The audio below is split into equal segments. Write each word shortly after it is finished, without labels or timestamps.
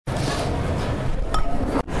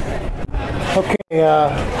Okay,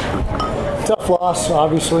 tough loss,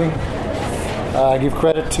 obviously. I give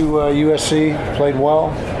credit to USC, played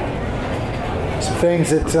well. Some things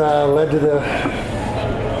that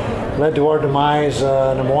led to our demise.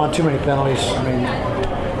 Number one, too many penalties. I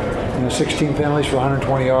mean, 16 penalties for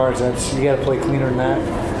 120 yards. You got to play cleaner than that,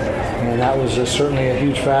 and that was certainly a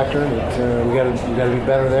huge factor. That we got to be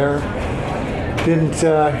better there. Didn't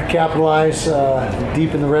capitalize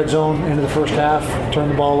deep in the red zone into the first half. Turned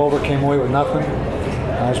the ball over, came away with nothing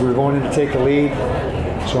as we were going in to take the lead.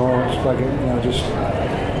 So it's like just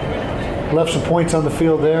left some points on the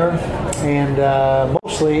field there, and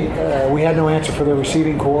mostly we had no answer for the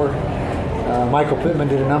receiving corps. Michael Pittman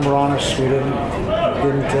did a number on us. We didn't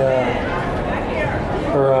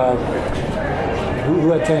who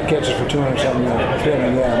had 10 catches for 200 something?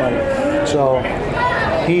 Pittman, yeah, right. So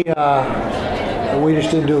he. We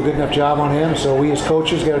just didn't do a good enough job on him, so we as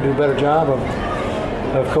coaches got to do a better job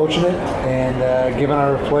of coaching it and giving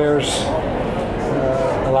our players,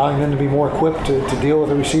 allowing them to be more equipped to deal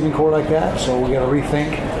with a receiving corps like that. So we got to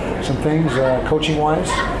rethink some things coaching-wise.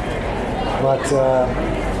 But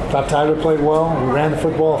thought Tyler played well. We ran the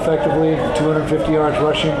football effectively, 250 yards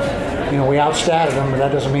rushing. We outstatted them, but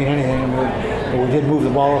that doesn't mean anything. We did move the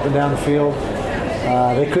ball up and down the field.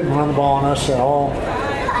 They couldn't run the ball on us at all,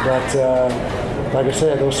 but. Like I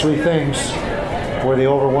said, those three things were the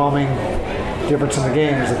overwhelming difference in the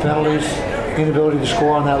game: is the penalties, inability to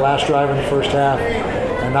score on that last drive in the first half,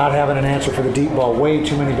 and not having an answer for the deep ball. Way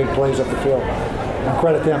too many big plays up the field. And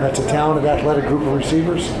credit them. That's a talented, athletic group of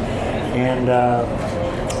receivers, and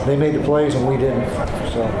they made the plays and we didn't.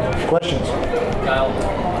 So, questions? Kyle,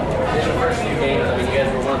 in the first few games, you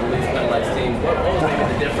guys were one of the least penalized teams. What was maybe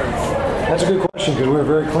the difference? That's a good question because we were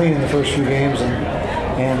very clean in the first few games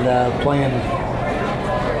and playing.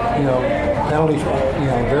 Penalties,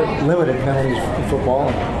 very limited penalties in football.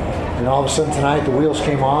 And all of a sudden tonight the wheels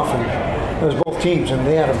came off, and it was both teams, and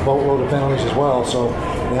they had a boatload of penalties as well. So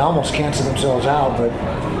they almost canceled themselves out,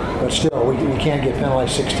 but still, we can't get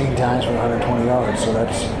penalized 16 times for 120 yards. So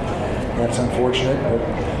that's unfortunate. But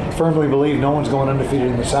firmly believe no one's going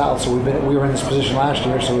undefeated in the South. So we were in this position last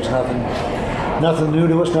year, so it's nothing new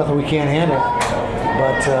to us, nothing we can't handle.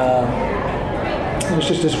 But it was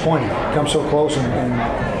just disappointing. Come so close and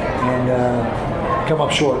come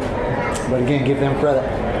up short. But again, give them credit.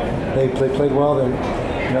 They played well. The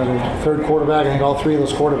third quarterback, I think all three of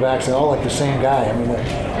those quarterbacks, they're all like the same guy. I mean,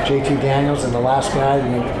 JT Daniels and the last guy,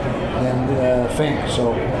 and Fink.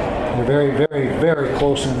 So they're very, very, very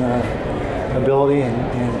close in ability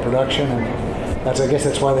and production. And I guess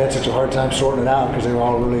that's why they had such a hard time sorting it out, because they were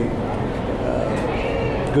all really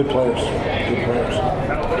good players.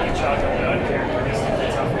 What do you chalk up the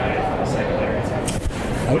uncharacteristic tough guy from the secondary?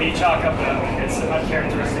 What do you chalk up it's an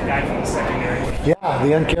uncharacteristic guy from the secondary? Yeah,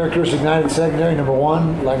 the uncharacteristic guy in the secondary, number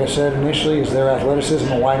one, like I said initially, is their athleticism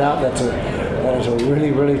and wideout. That is a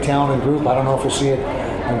really, really talented group. I don't know if we'll see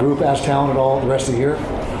a group as talented all the rest of the year.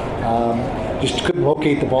 Just couldn't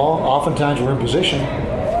locate the ball. Oftentimes we're in position,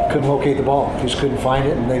 couldn't locate the ball. Just couldn't find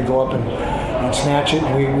it, and they'd go up and snatch it.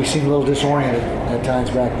 And we seemed a little disoriented at times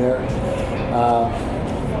back there.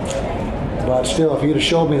 But still, if you'd have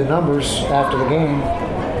showed me the numbers after the game,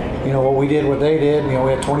 what we did, what they did, we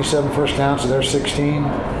had 27 first downs to their 16.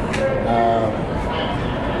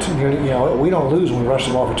 We don't lose when we rush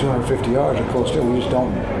the ball for 250 yards or close to it. We just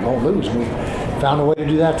don't lose. We found a way to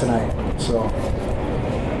do that tonight. So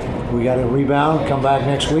we got to rebound, come back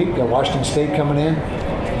next week. Got Washington State coming in.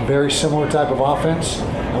 Very similar type of offense.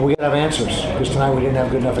 And we got to have answers, because tonight we didn't have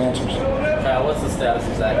good enough answers. What's the status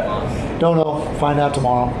of Zach Moss? Don't know. Find out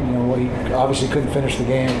tomorrow. He obviously couldn't finish the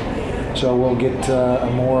game, so we'll get a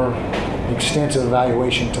more extensive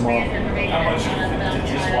evaluation tomorrow. How much did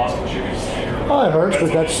you just lost the shoes? Oh, it hurts,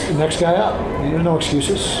 but that's the next guy up. No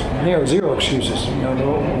excuses. Zero excuses.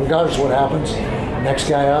 Regardless of what happens, next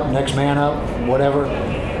guy up, next man up, whatever.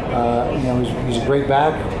 He's a great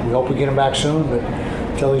back. We hope we get him back soon, but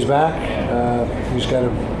until he's back, we just got to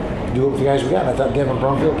do it with the guys we got. I thought Devin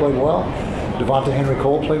Brumfield played well. Devontae Henry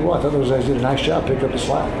Cole played well. I thought those guys did a nice job, picked up the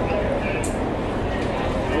slack.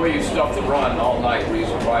 The way you stuffed the run all night, were you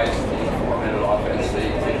surprised in the 4-minute offense they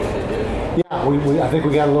did what they did? Yeah, I think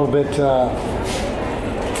we got a little bit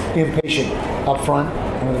impatient up front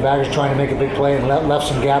when the backers were trying to make a big play and left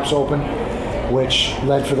some gaps open, which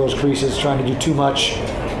led for those creases, trying to do too much,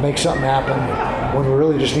 make something happen, when we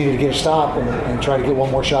really just needed to get a stop and try to get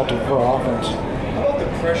one more shot for our offense. How about the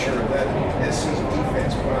pressure that this is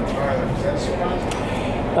defense put on Tyler? Is that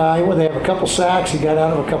surprising? They have a couple sacks. He got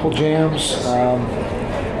out of a couple jams.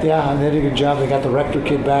 And they did a good job. They got the Rector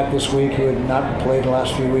kid back this week, who had not played the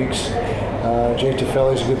last few weeks. Jay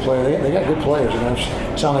Tefeli's a good player. They got good players. And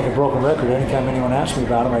I sound like a broken record. Anytime anyone asks me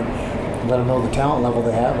about them, I let them know the talent level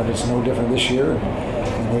they have, but it's no different this year.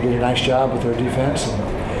 And they did a nice job with their defense.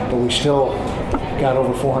 But we still got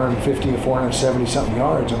over 450 to 470 something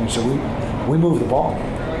yards. I mean, so we moved the ball.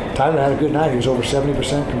 Tyler had a good night. He was over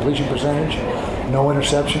 70% completion percentage, no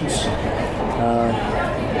interceptions.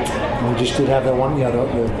 We just did have that one. Yeah,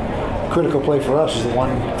 the critical play for us is the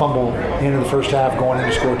one fumble into the first half, going in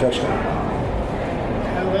to score a touchdown.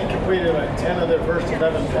 And they completed like 10 of their first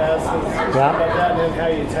 11 passes. Yeah. About that, and then how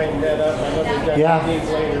you tightened that up. I know they got Yeah, needs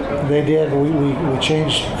later, but they did. We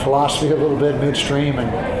changed philosophy a little bit midstream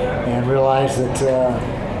and realized that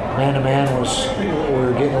man-to-man we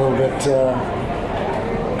were getting a little bit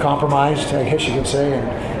compromised, I guess you could say,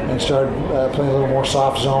 and started playing a little more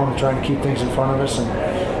soft zone and trying to keep things in front of us.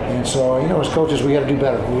 And so, as coaches, we got to do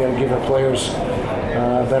better. We got to give our players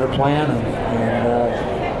a better plan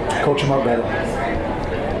and coach them up better.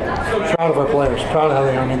 Proud of our players. Proud of how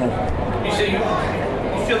they hung in there. You say you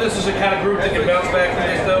feel this is the kind of group that can bounce back from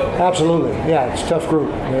this, though? Absolutely. Yeah, it's a tough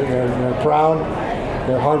group. They're proud.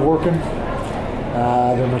 They're hardworking.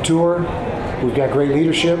 They're mature. We've got great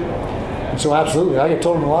leadership. And so, absolutely, like I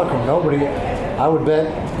told them in the locker room, I would bet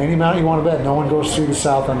any amount you want to bet, no one goes through the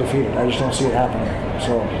South undefeated. I just don't see it happening.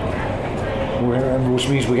 So, which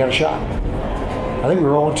means we got a shot. I think we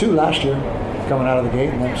were 0-2 last year coming out of the gate.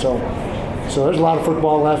 And so there's a lot of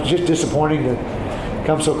football left. Just disappointing to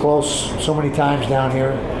come so close so many times down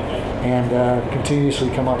here and continuously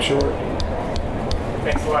come up short.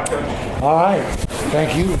 Thanks a lot, Coach. All right.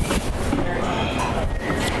 Thank you.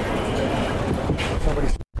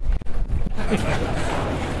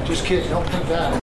 Just kidding. Don't think that.